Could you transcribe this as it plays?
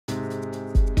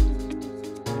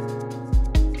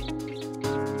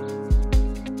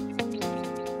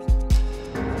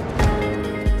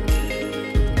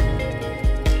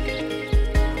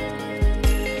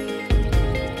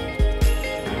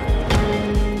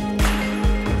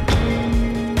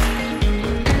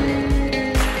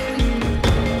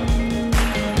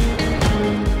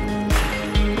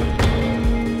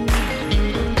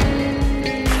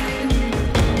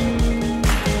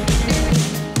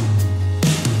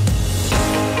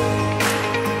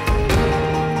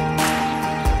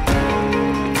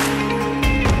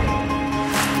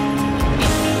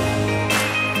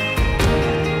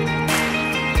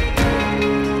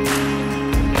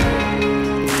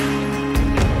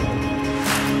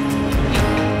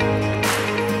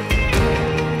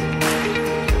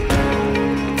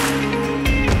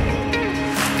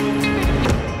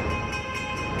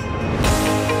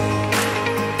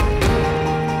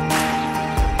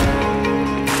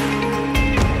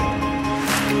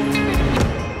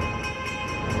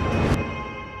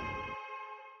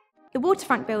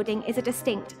Waterfront building is a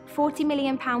distinct £40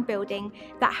 million building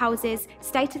that houses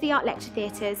state-of-the-art lecture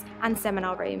theatres and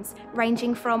seminar rooms,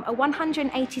 ranging from a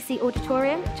 180-seat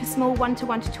auditorium to small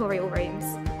one-to-one tutorial rooms.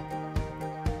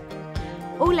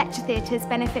 All lecture theatres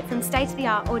benefit from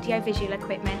state-of-the-art audio-visual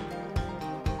equipment.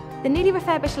 The newly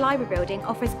refurbished library building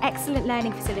offers excellent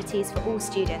learning facilities for all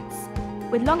students,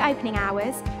 with long opening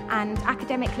hours and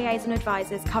academic liaison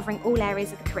advisors covering all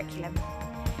areas of the curriculum.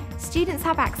 Students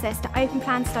have access to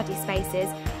open-plan study spaces,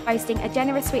 boasting a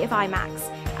generous suite of iMacs,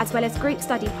 as well as group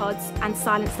study pods and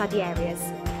silent study areas.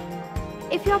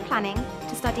 If you are planning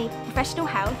to study professional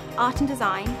health, art and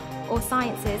design, or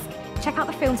sciences, check out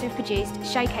the films we've produced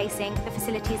showcasing the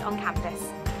facilities on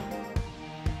campus.